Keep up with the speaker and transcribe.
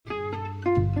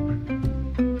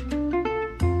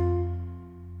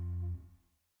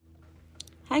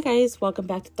Hi guys, welcome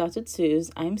back to Thoughts with Suze.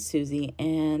 I'm Susie,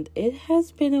 and it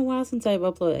has been a while since I've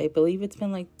uploaded. I believe it's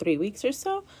been like 3 weeks or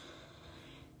so.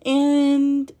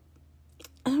 And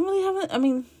I don't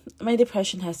really my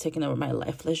depression has taken over my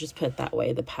life. Let's just put it that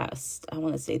way. The past, I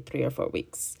want to say 3 or 4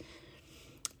 weeks.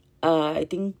 I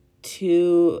think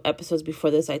 2 episodes before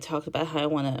this, I talked about how I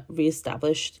want to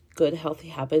reestablish good, healthy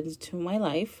habits to my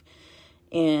life.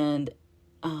 And,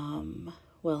 I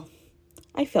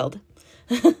failed.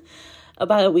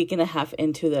 About a week and a half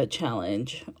into the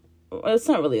challenge. Well, it's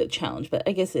not really a challenge, but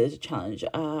I guess it is a challenge.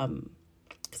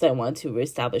 Because I wanted to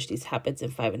reestablish these habits in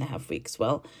 5.5 weeks.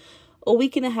 Well, a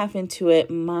week and a half into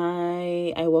it,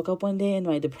 I woke up one day and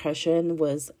my depression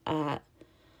was at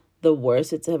the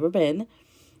worst it's ever been.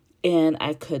 And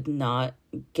I could not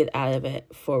get out of it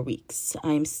for weeks.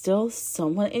 I'm still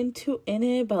somewhat in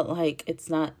it, but like it's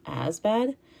not as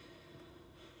bad.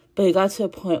 But it got to a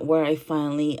point where I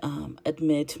finally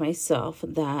admitted to myself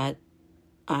that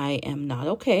I am not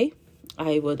okay.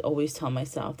 I would always tell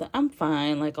myself that I'm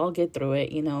fine, like I'll get through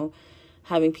it,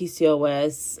 Having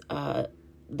PCOS,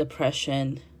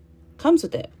 depression comes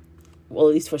with it. Well,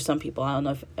 at least for some people. I don't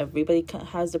know if everybody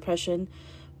has depression,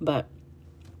 but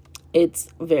it's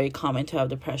very common to have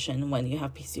depression when you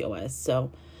have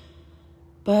PCOS.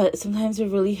 But sometimes it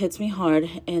really hits me hard,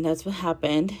 and that's what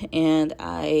happened. And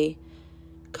I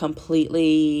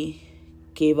completely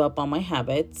gave up on my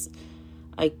habits.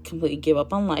 I completely gave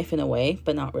up on life in a way,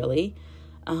 but not really.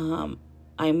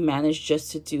 I managed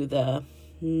just to do the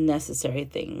necessary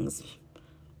things.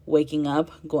 Waking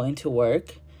up, going to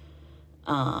work,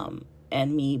 and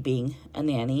me being a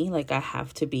nanny. Like, I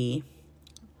have to be,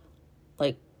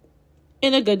 like,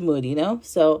 in a good mood,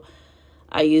 So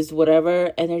I used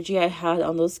whatever energy I had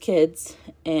on those kids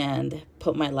and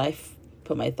put my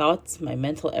thoughts, my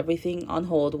mental, everything on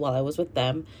hold while I was with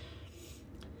them.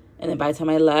 And then by the time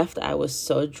I left, I was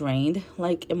so drained,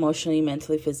 like emotionally,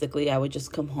 mentally, physically. I would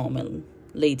just come home and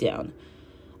lay down.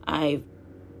 I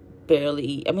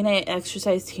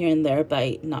exercised here and there,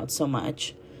 but not so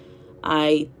much.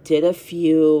 I did a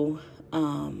few,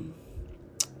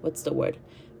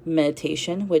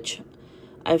 meditation, which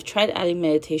I've tried adding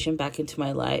meditation back into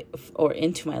my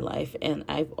life, and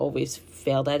I've always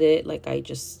failed at it. Like,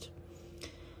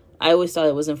 I always thought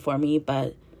it wasn't for me,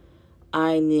 but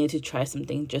I needed to try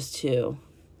something just to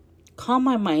calm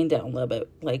my mind down a little bit.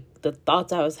 Like, the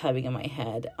thoughts I was having in my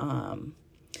head,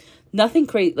 nothing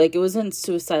crazy. Like, it wasn't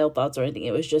suicidal thoughts or anything.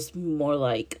 It was just more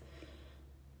like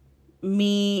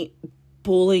me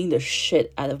bullying the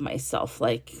shit out of myself.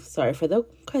 Like, sorry for the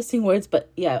cussing words, but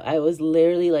yeah, I was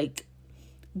literally like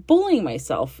bullying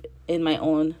myself in my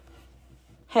own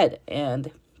head, and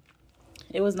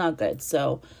it was not good.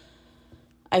 So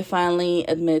I finally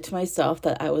admitted to myself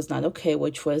that I was not okay,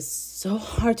 which was so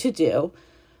hard to do.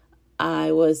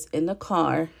 I was in the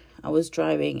car. I was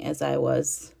driving as I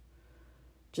was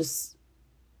just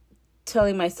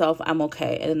telling myself I'm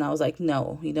okay. And then I was like,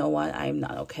 no, you know what? I'm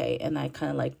not okay. And I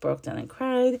kind of like broke down and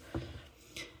cried.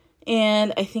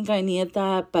 And I think I needed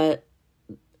that. But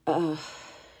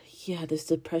this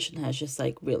depression has just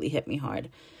like really hit me hard.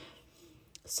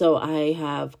 So I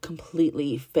have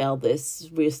completely failed this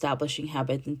reestablishing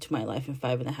habit into my life in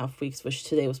 5.5 weeks, which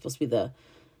today was supposed to be the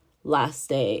last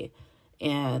day.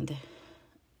 And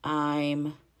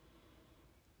I'm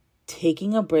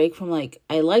taking a break from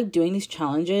I like doing these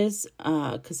challenges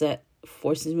because that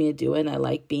forces me to do it. And I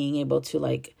like being able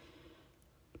to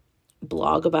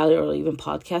blog about it or even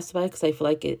podcast about it because I feel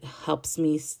like it helps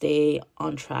me stay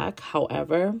on track.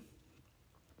 However,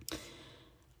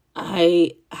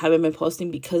 I haven't been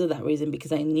posting because of that reason,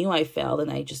 because I knew I failed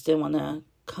and I just didn't want to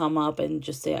come up and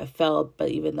just say I failed. But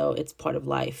even though it's part of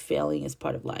life, failing is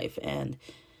part of life, and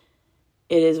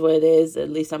it is what it is. At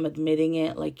least I'm admitting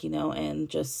it, and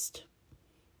just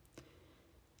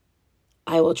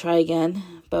I will try again.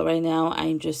 But right now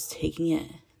I'm just taking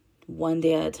it one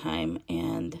day at a time,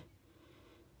 and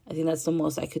I think that's the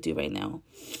most I could do right now.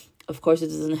 Of course, it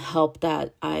doesn't help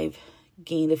that I've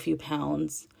gained a few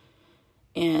pounds,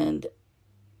 and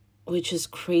which is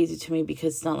crazy to me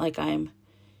because it's not like I'm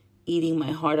eating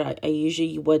my heart out. I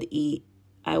usually would eat.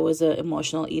 I was an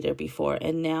emotional eater before,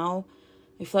 and now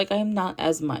I feel like I'm not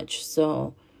as much.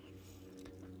 So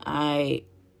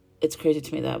it's crazy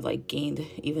to me that I've gained,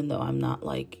 even though I'm not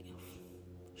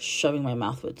shoving my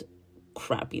mouth with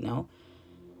crap,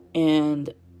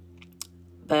 And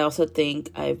but I also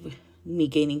think me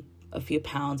gaining a few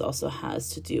pounds also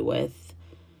has to do with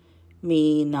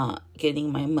me not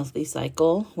getting my monthly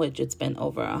cycle, which it's been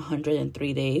over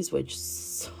 103 days, which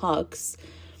sucks.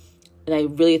 And I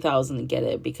really thought I was going to get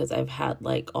it because I've had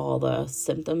all the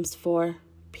symptoms for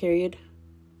period.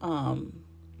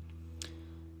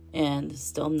 and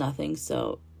still nothing.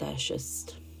 So that's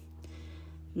just,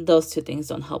 those two things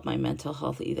don't help my mental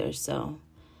health either. So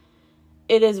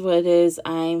it is what it is.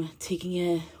 I'm taking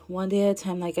it one day at a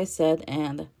time, like I said,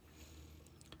 and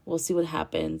we'll see what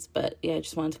happens. But yeah, I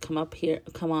just wanted to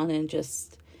come on and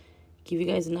just give you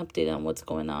guys an update on what's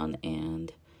going on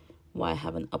and why I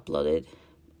haven't uploaded.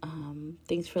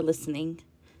 Thanks for listening.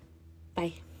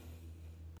 Bye.